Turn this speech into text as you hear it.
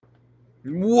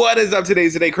What is up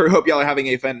today crew? Hope y'all are having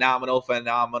a phenomenal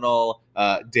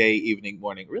day, evening,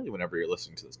 morning, really whenever you're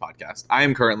listening to this podcast. I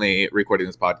am currently recording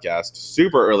this podcast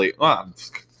super early. Well,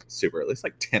 super early. It's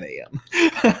like 10 a.m.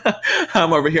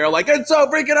 I'm over here like, it's so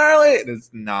freaking early. And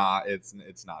it's not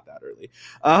that early.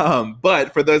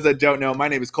 But for those that don't know, my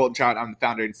name is Colton Trout. I'm the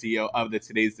founder and CEO of the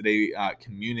Today's Today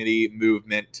community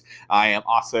movement. I am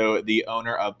also the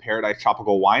owner of Paradise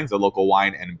Tropical Wines, a local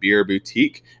wine and beer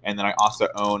boutique. And then I also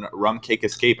own Rum Cake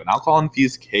Escape, an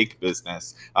alcohol-infused cake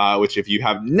business, which if you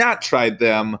have not tried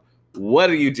them, what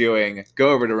are you doing? Go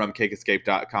over to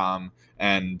rumcakeescape.com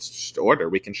and just order.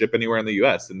 We can ship anywhere in the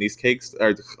U.S. And these cakes are,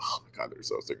 oh my god, they're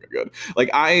so freaking good.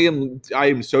 Like I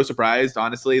am so surprised,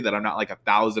 honestly, that I'm not like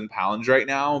 1,000 pounds right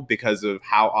now because of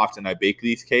how often I bake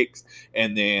these cakes,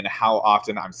 and then how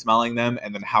often I'm smelling them,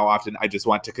 and then how often I just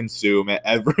want to consume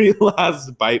every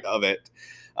last bite of it.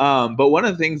 But one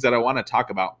of the things that I want to talk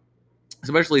about,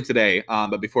 especially today.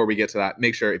 But before we get to that,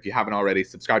 make sure if you haven't already,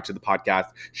 subscribe to the podcast,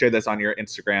 share this on your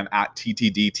Instagram at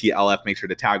TTDTLF. Make sure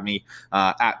to tag me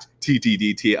at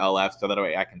TTDTLF so that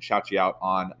way I can shout you out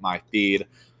on my feed.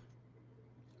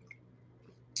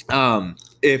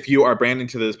 If you are branding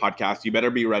to this podcast, you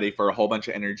better be ready for a whole bunch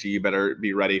of energy. You better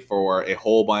be ready for a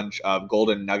whole bunch of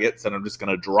golden nuggets that I'm just going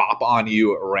to drop on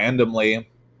you randomly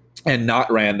and not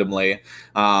randomly,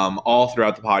 all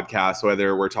throughout the podcast,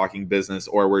 whether we're talking business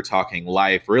or we're talking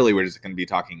life. Really, we're just going to be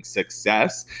talking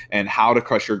success and how to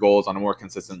crush your goals on a more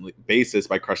consistent basis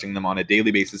by crushing them on a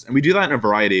daily basis. And we do that in a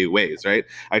variety of ways, right?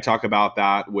 I talk about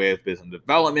that with business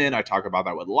development. I talk about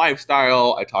that with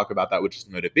lifestyle. I talk about that with just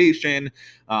motivation.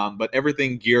 But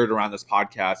everything geared around this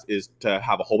podcast is to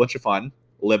have a whole bunch of fun,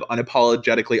 live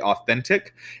unapologetically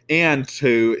authentic, and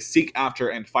to seek after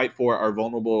and fight for our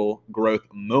vulnerable growth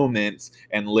moments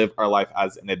and live our life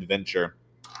as an adventure.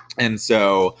 And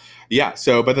so,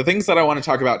 but the things that I want to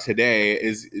talk about today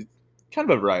is kind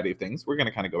of a variety of things. We're going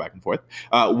to kind of go back and forth.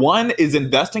 One is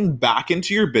investing back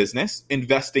into your business,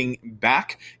 investing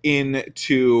back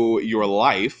into your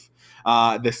life.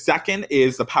 The second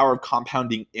is the power of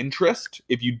compounding interest.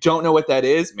 If you don't know what that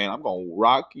is, man, I'm going to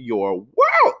rock your world.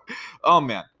 Oh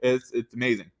man, it's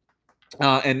amazing.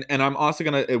 And I'm also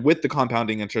gonna, with the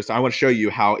compounding interest, I want to show you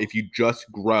how if you just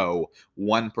grow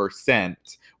 1%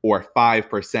 or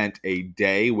 5% a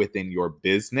day within your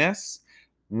business,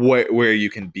 where you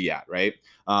can be at, right?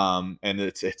 And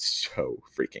it's so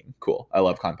freaking cool. I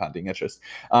love compounding interest.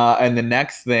 And the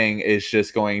next thing is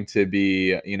just going to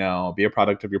be, be a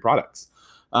product of your products.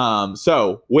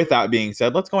 So with that being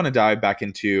said, let's go on and dive back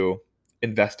into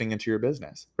investing into your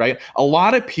business, right? A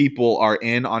lot of people are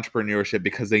in entrepreneurship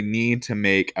because they need to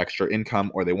make extra income,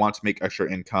 or they want to make extra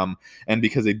income, and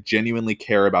because they genuinely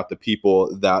care about the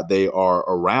people that they are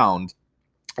around.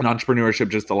 And entrepreneurship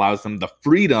just allows them the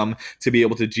freedom to be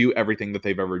able to do everything that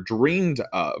they've ever dreamed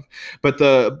of. But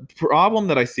the problem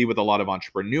that I see with a lot of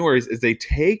entrepreneurs is they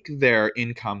take their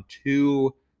income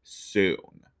too soon.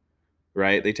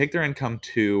 Right? They take their income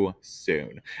too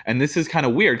soon. And this is kind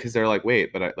of weird because they're like,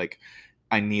 wait, but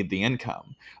I need the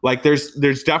income. Like there's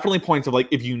definitely points of like,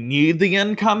 if you need the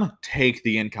income, take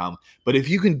the income. But if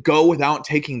you can go without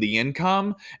taking the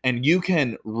income and you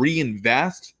can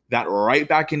reinvest that right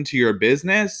back into your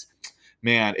business,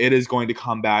 man, it is going to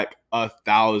come back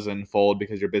 1,000-fold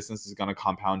because your business is going to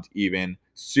compound even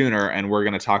sooner. And we're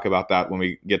going to talk about that when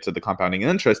we get to the compounding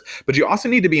interest. But you also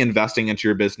need to be investing into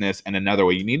your business in another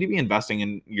way. You need to be investing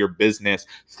in your business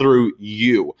through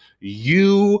you.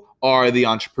 You are the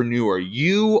entrepreneur.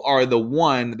 You are the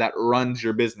one that runs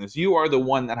your business. You are the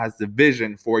one that has the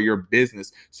vision for your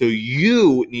business. So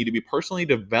you need to be personally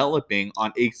developing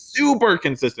on a super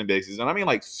consistent basis. And I mean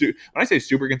like, when I say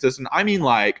super consistent, I mean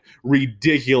like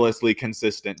ridiculously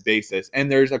consistent basis.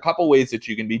 And there's a couple ways that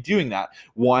you can be doing that.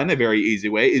 One, a very easy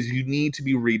way, is you need to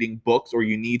be reading books, or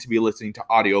you need to be listening to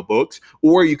audiobooks,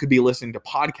 or you could be listening to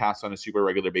podcasts on a super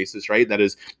regular basis, right? That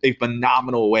is a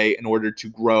phenomenal way in order to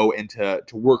grow and to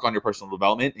work on your personal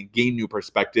development and gain new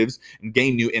perspectives and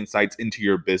gain new insights into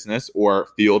your business or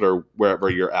field or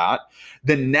wherever you're at.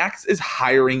 The next is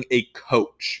hiring a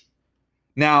coach.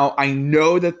 Now, I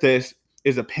know that this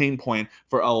is a pain point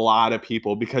for a lot of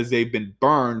people because they've been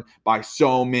burned by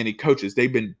so many coaches.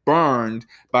 They've been burned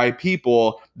by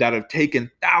people that have taken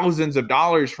thousands of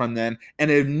dollars from them and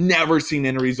have never seen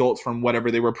any results from whatever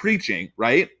they were preaching,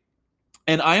 right?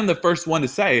 And I am the first one to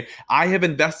say, I have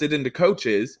invested into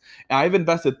coaches. I've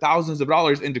invested thousands of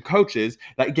dollars into coaches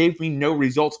that gave me no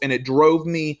results, and it drove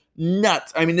me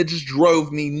nuts. I mean, it just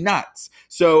drove me nuts.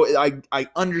 So I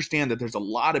understand that there's a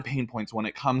lot of pain points when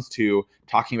it comes to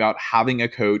talking about having a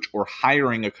coach or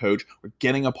hiring a coach or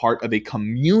getting a part of a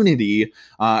community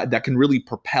that can really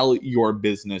propel your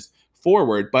business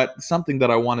forward. But something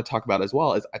that I want to talk about as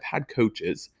well is I've had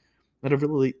coaches that have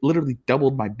really literally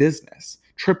doubled my business,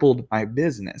 tripled my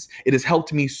business. It has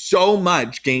helped me so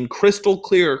much gain crystal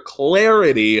clear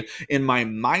clarity in my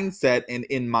mindset and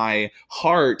in my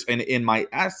heart and in my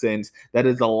essence that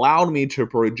has allowed me to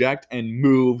project and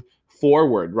move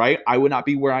forward, right? I would not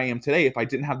be where I am today if I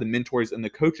didn't have the mentors and the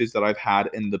coaches that I've had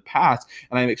in the past.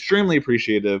 And I'm extremely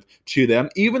appreciative to them,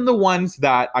 even the ones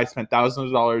that I spent thousands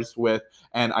of dollars with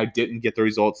and I didn't get the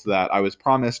results that I was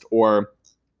promised or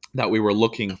that we were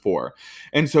looking for.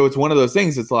 And so it's one of those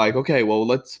things. It's like, okay, well,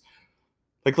 let's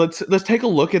take a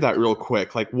look at that real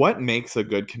quick. Like, what makes a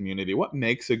good community? What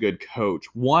makes a good coach?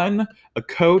 One, a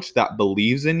coach that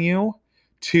believes in you.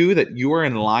 Two, that you are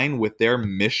in line with their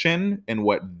mission and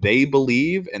what they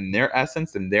believe and their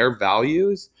essence and their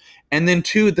values. And then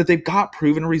two, that they've got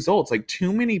proven results. Like,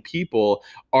 too many people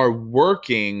are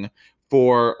working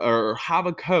for or have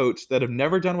a coach that have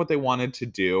never done what they wanted to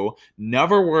do,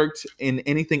 never worked in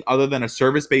anything other than a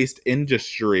service-based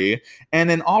industry, and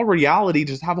in all reality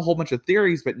just have a whole bunch of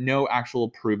theories but no actual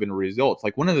proven results.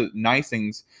 Like, one of the nice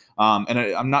things, and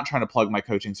I'm not trying to plug my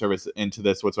coaching service into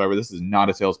this whatsoever. This is not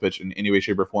a sales pitch in any way,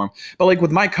 shape, or form. But like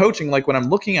with my coaching, like when I'm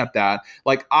looking at that,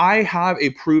 like I have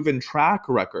a proven track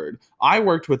record. I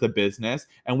worked with a business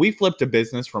and we flipped a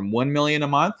business from 1 million a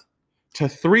month to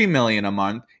 3 million a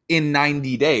month in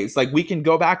 90 days. Like, we can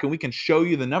go back and we can show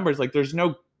you the numbers. Like, there's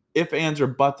no ifs, ands, or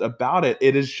buts about it.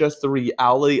 It is just the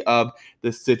reality of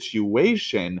the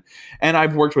situation. And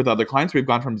I've worked with other clients. We've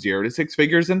gone from 0 to 6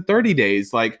 figures in 30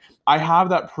 days. Like, I have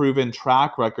that proven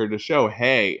track record to show,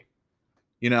 hey,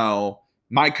 you know,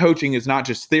 my coaching is not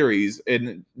just theories.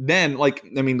 And then, like,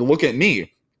 I mean, look at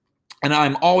me. And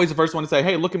I'm always the first one to say,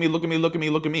 hey, look at me, look at me, look at me,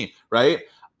 look at me, right?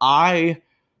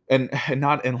 And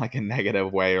not in like a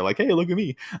negative way or like, hey, look at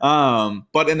me.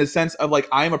 But in the sense of like,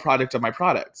 I'm a product of my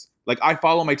products. Like, I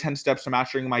follow my 10 steps to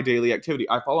mastering my daily activity.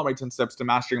 I follow my 10 steps to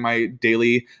mastering my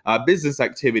daily business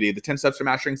activity, the 10 steps to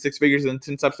mastering 6 figures and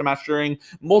 10 steps to mastering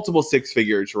multiple 6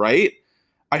 figures, right?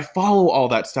 I follow all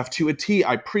that stuff to a T.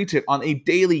 I preach it on a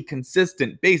daily,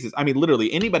 consistent basis. I mean,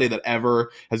 literally, anybody that ever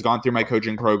has gone through my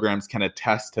coaching programs can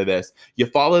attest to this. You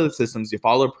follow the systems, you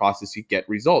follow the process, you get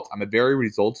results. I'm a very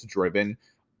results-driven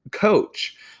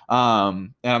coach.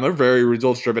 And I'm a very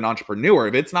results-driven entrepreneur.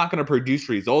 If it's not going to produce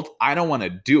results, I don't want to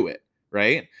do it,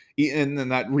 right? And then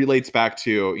that relates back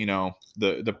to, you know,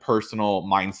 the personal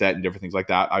mindset and different things like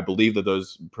that. I believe that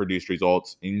those produce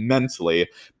results immensely,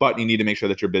 but you need to make sure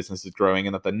that your business is growing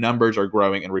and that the numbers are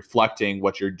growing and reflecting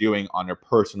what you're doing on your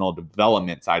personal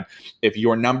development side. If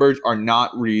your numbers are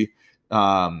not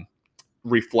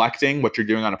reflecting what you're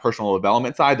doing on a personal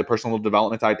development side, the personal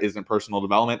development side isn't personal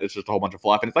development. It's just a whole bunch of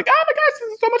fluff. And it's like, oh my gosh,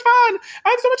 this is so much fun. I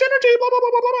have so much energy, blah, blah,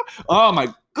 blah, blah, blah. Oh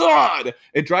my God.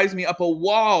 It drives me up a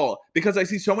wall because I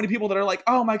see so many people that are like,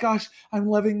 oh my gosh, I'm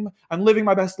living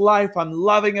my best life. I'm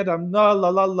loving it. I'm la, la,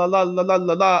 la, la, la, la, la,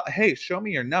 la, la. Hey, show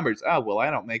me your numbers. Oh, well, I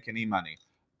don't make any money.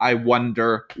 I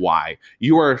wonder why.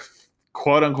 You are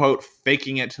quote unquote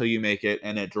faking it till you make it.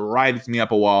 And it drives me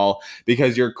up a wall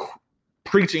because you're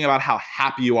preaching about how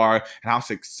happy you are and how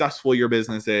successful your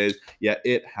business is, yet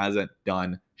it hasn't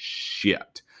done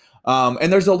shit.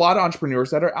 And there's a lot of entrepreneurs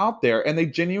that are out there and they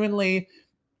genuinely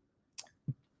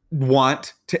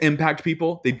want to impact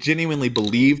people. They genuinely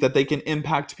believe that they can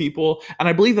impact people. And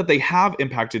I believe that they have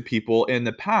impacted people in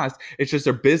the past. It's just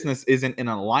their business isn't in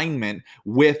alignment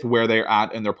with where they're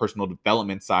at in their personal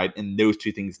development side. And those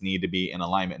two things need to be in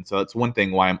alignment. And so that's one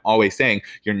thing why I'm always saying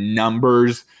your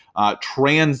numbers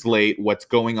translate what's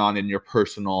going on in your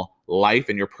personal life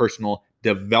and your personal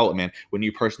development. When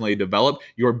you personally develop,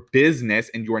 your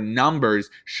business and your numbers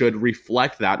should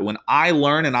reflect that. When I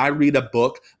learn and I read a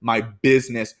book, my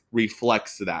business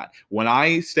reflects that. When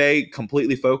I stay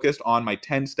completely focused on my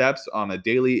 10 steps on a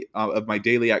daily of my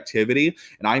daily activity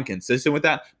and I'm consistent with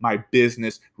that, my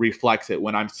business reflects it.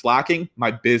 When I'm slacking,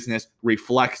 my business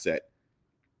reflects it.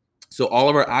 So all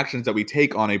of our actions that we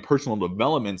take on a personal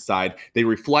development side, they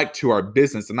reflect to our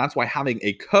business. And that's why having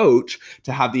a coach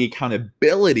to have the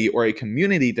accountability or a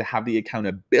community to have the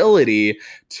accountability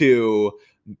to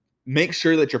make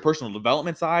sure that your personal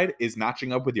development side is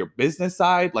matching up with your business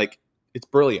side, like, it's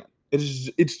brilliant.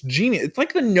 It's genius. It's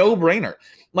like the no-brainer.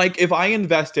 Like, if I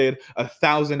invested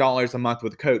 $1,000 a month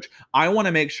with a coach, I want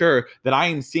to make sure that I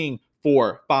am seeing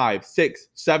 4, 5, 6,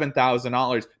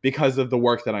 $7,000 because of the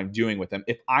work that I'm doing with them.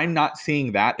 If I'm not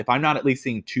seeing that, if I'm not at least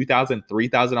seeing $2,000,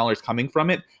 $3,000 coming from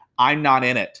it, I'm not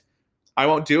in it. I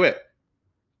won't do it.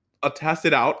 I'll test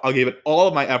it out. I'll give it all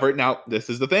of my effort. Now, this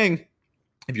is the thing.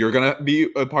 If you're going to be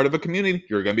a part of a community,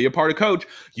 you're going to be a part of Coach,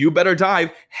 you better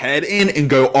dive head in and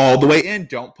go all the way in.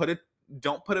 Don't put a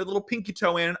little pinky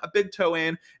toe in, a big toe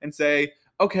in, and say,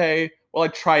 okay, well, I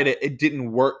tried it. It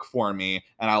didn't work for me,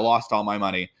 and I lost all my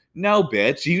money. No,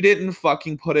 bitch, you didn't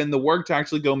fucking put in the work to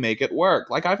actually go make it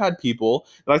work. Like, I've had people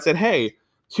that I said, hey,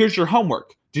 here's your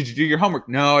homework. Did you do your homework?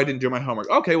 No, I didn't do my homework.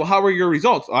 Okay, well, how were your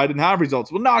results? I didn't have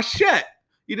results. Well, nah, shit.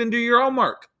 You didn't do your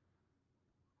homework.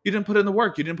 You didn't put in the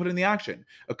work. You didn't put in the action.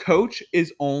 A coach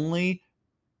is only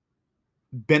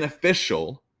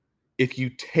beneficial if you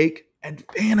take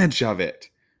advantage of it.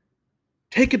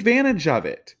 Take advantage of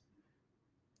it.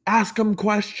 Ask them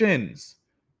questions.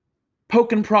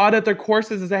 Poke and prod at their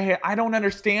courses and say, hey, I don't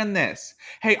understand this.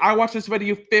 Hey, I watched this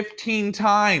video 15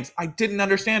 times. I didn't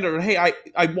understand it. Or, hey,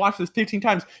 I watched this 15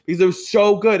 times because it was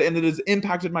so good and it has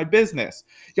impacted my business.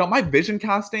 Y'all, my vision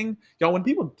casting, y'all, when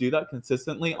people do that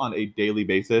consistently on a daily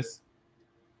basis,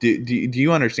 do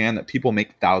you understand that people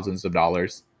make thousands of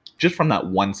dollars just from that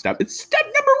one step? It's step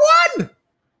number one.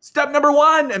 Step number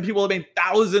one, and people have made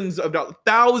thousands of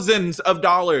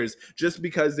dollars just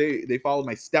because they followed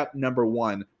my step number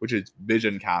one, which is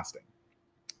vision casting.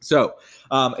 So,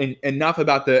 enough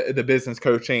about the business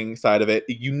coaching side of it.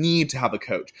 You need to have a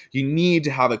coach. You need to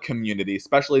have a community,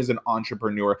 especially as an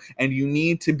entrepreneur, and you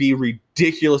need to be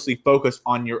ridiculously focused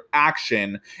on your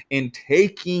action and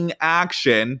taking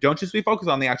action. Don't just be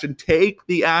focused on the action. Take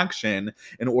the action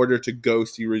in order to go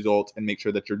see results and make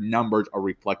sure that your numbers are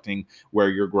reflecting where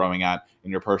you're growing at in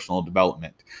your personal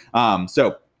development.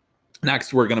 So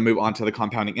next, we're going to move on to the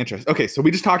compounding interest. Okay, so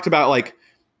we just talked about like,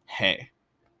 hey,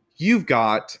 you've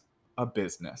got a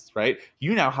business, right?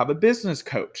 You now have a business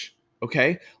coach,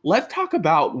 okay? Let's talk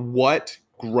about what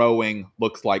growing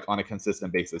looks like on a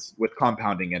consistent basis with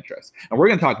compounding interest. And we're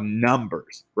going to talk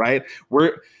numbers, right?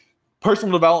 We're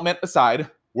personal development aside,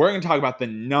 we're going to talk about the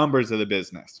numbers of the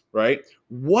business, right?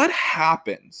 What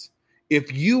happens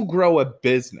if you grow a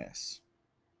business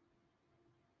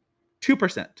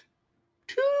 2%?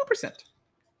 2%.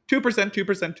 2%, 2%,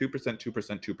 2%,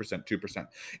 2%, 2%, 2%.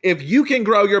 If you can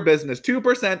grow your business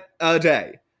 2% a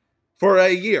day for a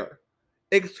year,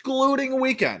 excluding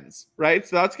weekends, right?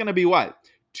 So that's going to be what?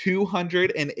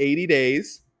 280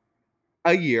 days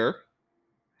a year.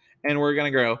 And we're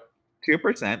going to grow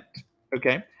 2%.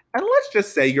 Okay. And let's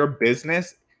just say your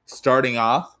business starting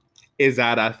off is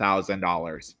at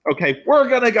 $1,000. Okay. We're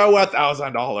going to go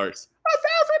 $1,000.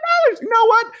 You know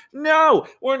what? No,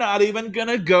 we're not even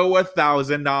gonna go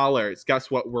 $1,000.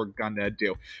 Guess what we're gonna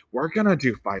do? We're gonna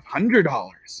do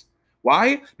 $500.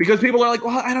 Why? Because people are like,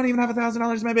 well, I don't even have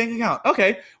 $1,000 in my bank account.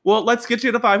 Okay, well, let's get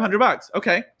you to $500.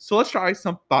 Okay, so let's try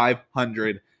some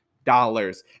 $500.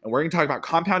 And we're gonna talk about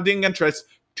compounding interest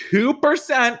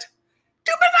 2%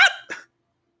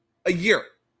 a year.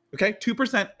 Okay,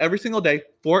 2% every single day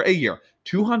for a year.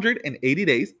 280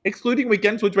 days, excluding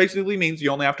weekends, which basically means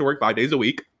you only have to work 5 days a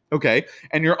week. Okay,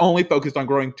 and you're only focused on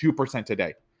growing 2% a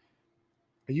day.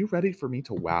 Are you ready for me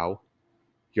to wow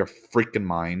your freaking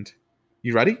mind?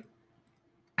 You ready?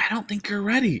 I don't think you're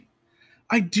ready.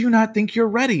 I do not think you're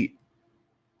ready.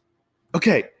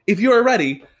 Okay, if you are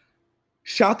ready,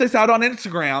 shout this out on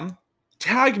Instagram,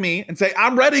 tag me, and say,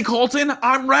 I'm ready, Colton.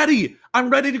 I'm ready. I'm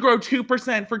ready to grow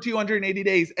 2% for 280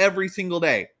 days every single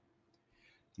day.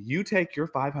 You take your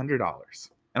 $500,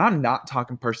 and I'm not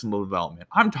talking personal development.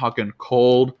 I'm talking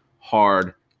cold,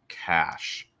 hard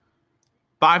cash.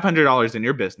 $500 in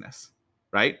your business,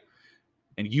 right?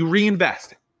 And you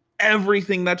reinvest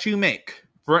everything that you make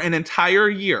for an entire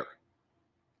year,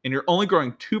 and you're only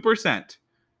growing 2%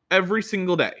 every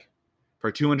single day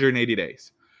for 280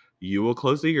 days. You will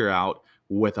close the year out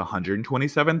with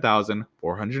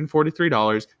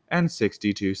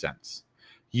 $127,443.62.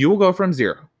 You will go from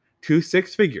 0 to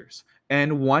 6 figures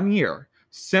in 1 year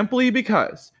simply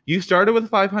because you started with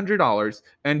 $500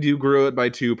 and you grew it by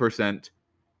 2%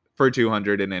 for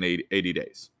 280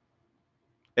 days.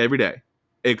 Every day,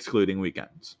 excluding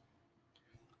weekends.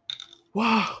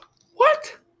 Wow.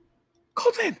 What?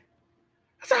 Colton,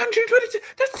 that's 122.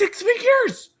 That's 6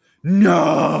 figures.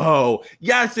 No.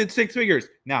 Yes, it's 6 figures.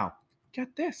 Now,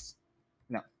 get this.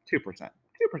 No, 2%. 2%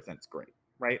 is great,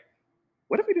 right?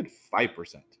 What if we did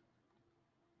 5%?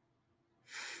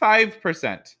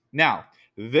 5%. Now,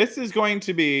 this is going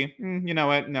to be, you know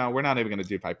what? No, we're not even going to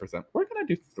do 5%. We're going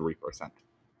to do 3%.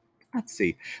 Let's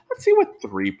see. Let's see what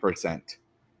 3%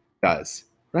 does,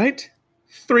 right?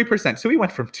 3%. So we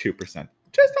went from 2%.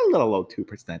 just a little old 2%. And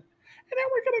then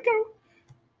we're going to go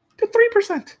to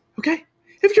 3%. Okay?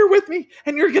 If you're with me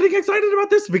and you're getting excited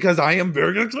about this, because I am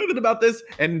very excited about this,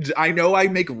 and I know I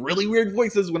make really weird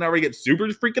voices whenever I get super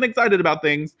freaking excited about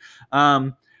things.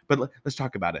 But let's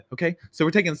talk about it, okay? So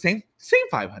we're taking the same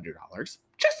 $500,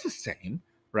 just the same,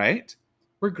 right?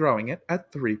 We're growing it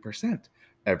at 3%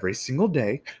 every single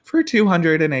day for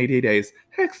 280 days,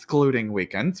 excluding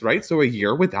weekends, right? So a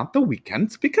year without the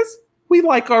weekends, because we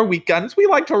like our weekends. We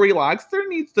like to relax. There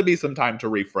needs to be some time to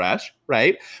refresh,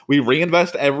 right? We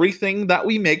reinvest everything that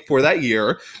we make for that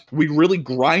year. We really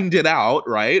grind it out,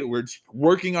 right? We're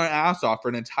working our ass off for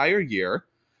an entire year.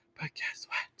 But guess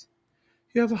what?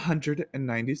 You have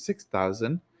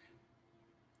 196,000.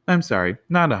 I'm sorry,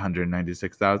 not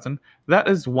 196,000. That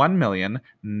is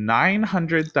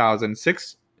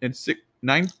 1,900,006 and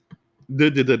 9.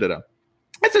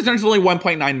 It's essentially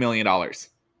 $1.9 million.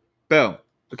 Boom.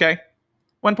 Okay?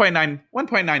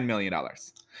 $1.9 million.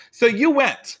 So you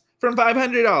went from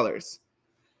 $500,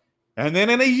 and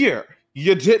then in a year,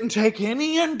 you didn't take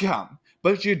any income,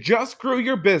 but you just grew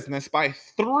your business by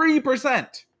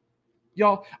 3%.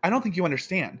 Y'all, I don't think you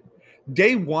understand.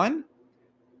 Day one,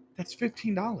 that's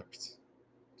 $15. Let's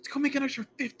go make an extra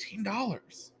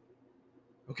 $15.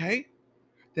 Okay?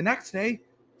 The next day,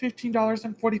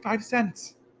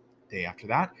 $15.45. Day after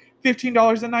that,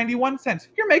 $15.91.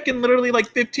 You're making literally like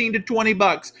 15 to 20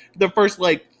 bucks the first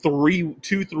like 3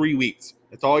 weeks.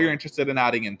 That's all you're interested in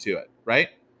adding into it, right?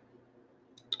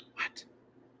 What?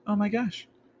 Oh my gosh.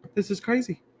 This is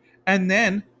crazy. And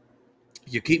then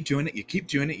you keep doing it, you keep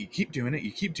doing it, you keep doing it,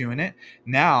 you keep doing it.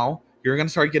 Now you're going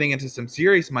to start getting into some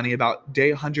serious money about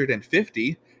day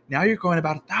 150. Now you're going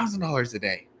about $1,000 a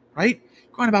day, right?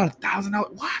 You're going about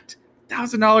 $1,000. What?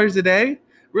 $1,000 a day?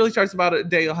 Really starts about a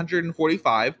day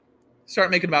 145.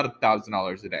 Start making about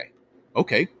 $1,000 a day.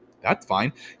 Okay, that's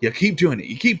fine. You keep doing it.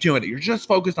 You keep doing it. You're just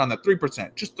focused on the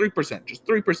 3%, just 3%, just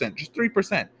 3%, just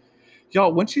 3%.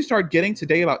 Y'all, once you start getting to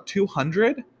day about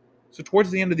 200, so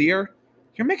towards the end of the year,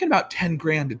 you're making about 10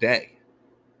 grand a day.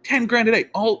 10 grand a day.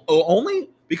 Only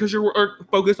because you're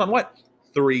focused on what?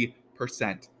 3%,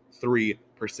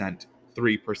 3%,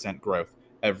 3% growth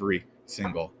every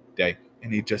single day.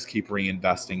 And you just keep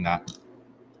reinvesting that.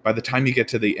 By the time you get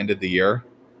to the end of the year,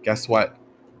 guess what?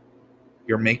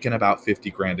 You're making about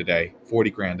 50 grand a day, 40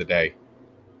 grand a day.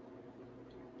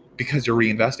 Because you're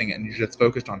reinvesting it and you're just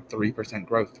focused on 3%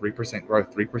 growth, 3%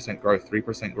 growth, 3% growth,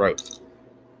 3% growth.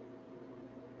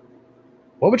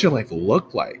 What would your life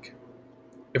look like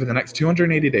if in the next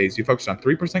 280 days you focused on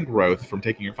 3% growth from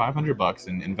taking your $500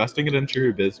 and investing it into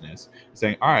your business,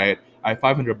 saying, all right, I have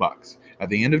 $500. At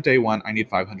the end of day one, I need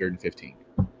 515.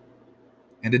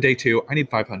 Into day two, I need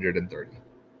 530.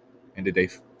 Into day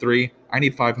three, I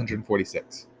need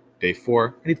 546. Day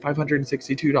four, I need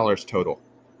 $562 total,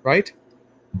 right?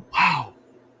 Wow.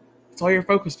 That's all you're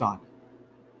focused on.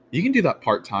 You can do that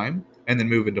part-time and then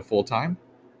move into full-time.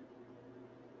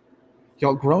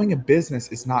 Y'all, growing a business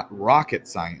is not rocket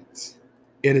science.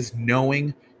 It is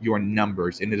knowing your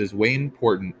numbers, and it is way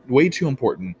too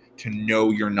important to know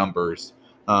your numbers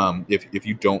if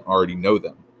you don't already know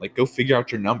them. Like, go figure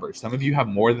out your numbers. Some of you have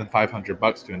more than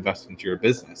 $500 to invest into your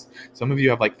business. Some of you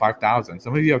have like $5,000.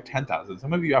 Some of you have $10,000.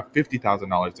 Some of you have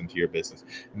 $50,000 into your business.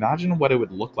 Imagine what it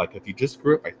would look like if you just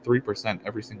grew it by 3%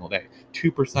 every single day,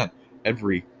 2%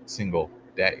 every single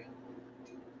day.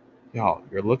 Y'all,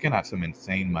 you're looking at some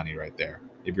insane money right there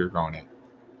if you're growing it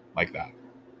like that.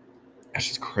 That's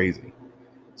just crazy.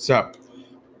 So,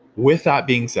 with that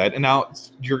being said, and now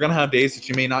you're going to have days that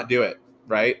you may not do it,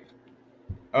 right?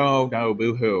 Oh no,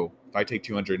 boo-hoo. If I take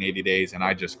 280 days and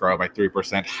I just grow by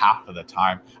 3% half of the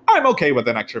time, I'm okay with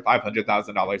an extra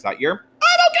 $500,000 that year.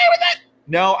 I'm okay with it.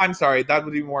 No, I'm sorry. That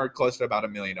would be more close to about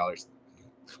 $1 million.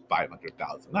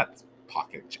 500,000. That's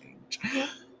pocket change.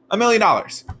 $1 million.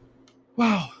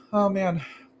 Wow. Oh man.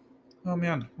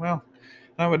 Well,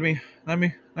 that would be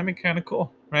kind of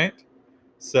cool, right?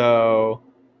 So,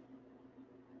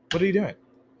 what are you doing?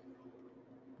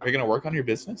 Are you going to work on your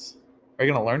business? Are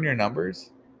you going to learn your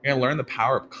numbers? You're going to learn the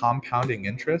power of compounding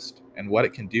interest and what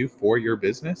it can do for your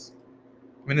business?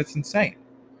 I mean, it's insane.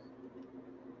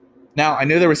 Now, I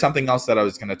knew there was something else that I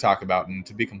was going to talk about, and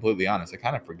to be completely honest, I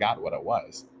kind of forgot what it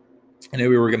was. I knew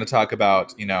we were going to talk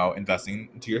about, investing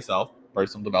into yourself,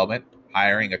 personal development,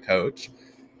 hiring a coach.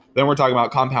 Then we're talking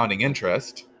about compounding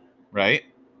interest, right?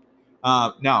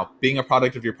 Now, being a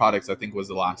product of your products, I think, was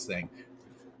the last thing.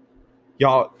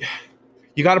 Y'all,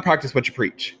 you got to practice what you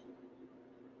preach.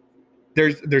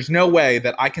 There's no way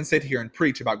that I can sit here and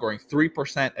preach about growing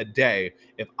 3% a day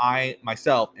if I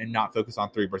myself am not focused on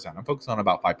 3%. I'm focused on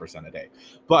about 5% a day,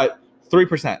 but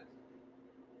 3%.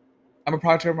 I'm a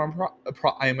product of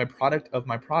I am a product of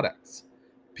my products.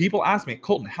 People ask me,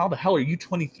 Colton, how the hell are you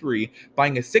 23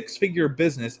 buying a six-figure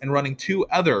business and running two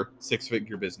other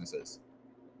six-figure businesses?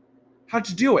 How'd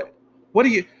you do it?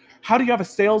 How do you have a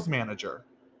sales manager?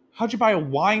 How'd you buy a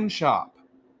wine shop?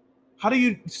 How do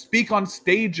you speak on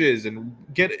stages and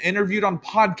get interviewed on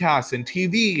podcasts and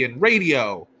TV and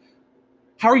radio?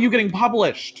 How are you getting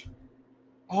published?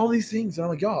 All these things. And I'm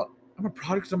like, y'all, I'm a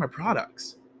product of my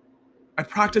products. I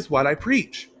practice what I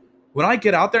preach. When I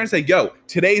get out there and say, yo,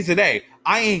 today's the day,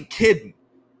 I ain't kidding.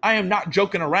 I am not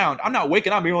joking around. I'm not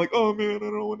waking up being like, oh man, I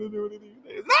don't want to do anything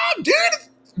today. No,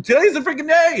 dude, today's the freaking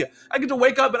day. I get to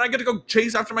wake up and I get to go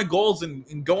chase after my goals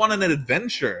and go on an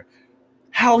adventure.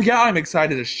 Hell yeah, I'm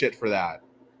excited as shit for that.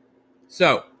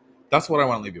 So that's what I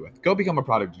want to leave you with. Go become a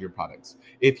product of your products.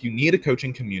 If you need a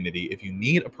coaching community, if you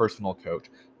need a personal coach,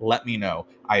 let me know.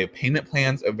 I have payment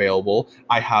plans available.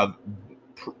 I have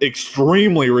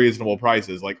extremely reasonable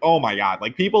prices. Like, oh my God.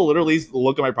 Like, people literally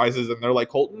look at my prices and they're like,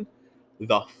 Colton,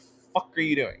 the fuck are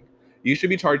you doing? You should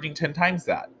be charging 10 times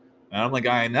that. And I'm like,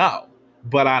 I know,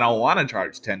 but I don't want to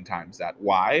charge 10 times that.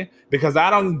 Why? Because I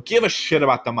don't give a shit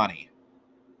about the money.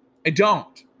 I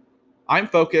don't. I'm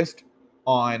focused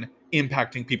on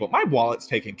impacting people. My wallet's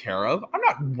taken care of. I'm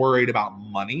not worried about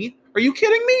money. Are you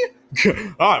kidding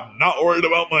me? I'm not worried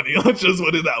about money. Let's just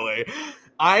put it that way.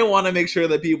 I want to make sure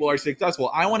that people are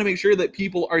successful. I want to make sure that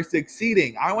people are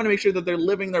succeeding. I want to make sure that they're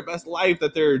living their best life,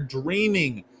 that they're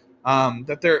dreaming,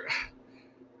 that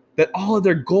all of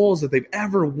their goals that they've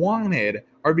ever wanted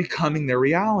are becoming their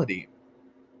reality.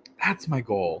 That's my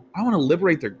goal. I want to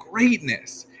liberate their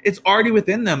greatness. It's already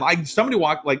within them. Somebody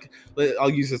walked, like,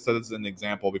 I'll use this as an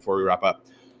example before we wrap up.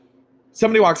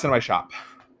 Somebody walks into my shop.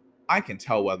 I can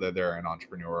tell whether they're an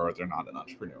entrepreneur or they're not an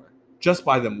entrepreneur just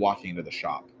by them walking into the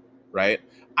shop, right?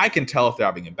 I can tell if they're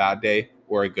having a bad day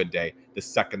or a good day the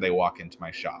second they walk into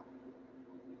my shop.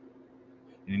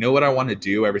 And you know what I want to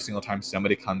do every single time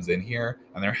somebody comes in here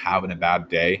and they're having a bad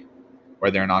day or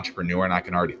they're an entrepreneur and I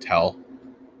can already tell?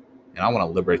 And I want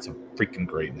to liberate some freaking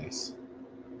greatness.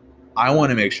 I want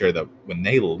to make sure that when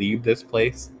they leave this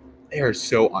place, they are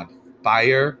so on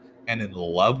fire and in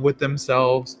love with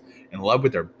themselves, in love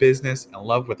with their business, in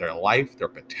love with their life, their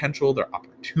potential, their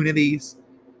opportunities.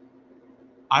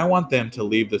 I want them to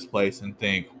leave this place and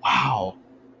think, wow,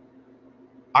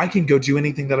 I can go do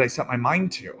anything that I set my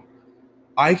mind to.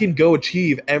 I can go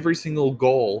achieve every single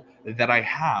goal that I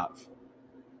have.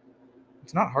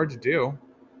 It's not hard to do.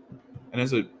 And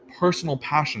it's a personal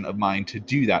passion of mine to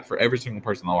do that for every single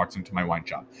person that walks into my wine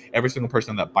shop, every single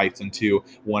person that bites into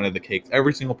one of the cakes,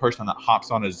 every single person that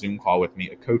hops on a Zoom call with me,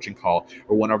 a coaching call,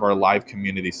 or one of our live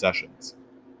community sessions.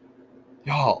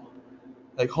 Y'all,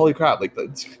 like, holy crap, like,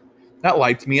 that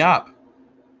lights me up.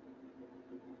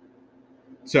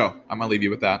 So I'm going to leave you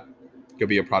with that. Go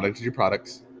be a product of your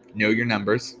products. Know your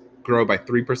numbers. Grow by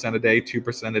 3% a day,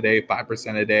 2% a day,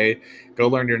 5% a day. Go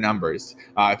learn your numbers.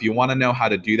 If you want to know how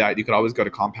to do that, you could always go to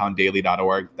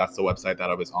compounddaily.org. That's the website that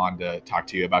I was on to talk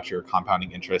to you about your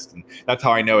compounding interest. And that's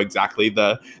how I know exactly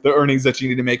the earnings that you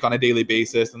need to make on a daily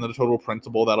basis and the total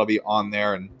principal that'll be on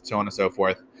there and so on and so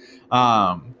forth.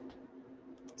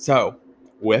 So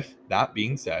with that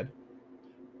being said,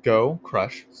 go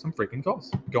crush some freaking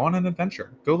goals. Go on an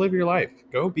adventure. Go live your life.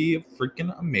 Go be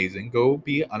freaking amazing. Go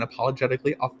be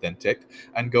unapologetically authentic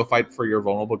and go fight for your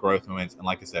vulnerable growth moments. And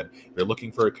like I said, if you're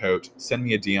looking for a coach, send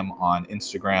me a DM on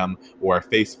Instagram or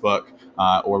Facebook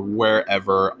or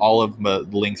wherever. All of the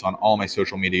links on all my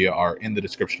social media are in the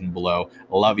description below.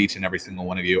 I love each and every single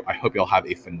one of you. I hope you'll have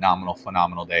a phenomenal,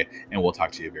 phenomenal day, and we'll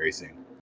talk to you very soon.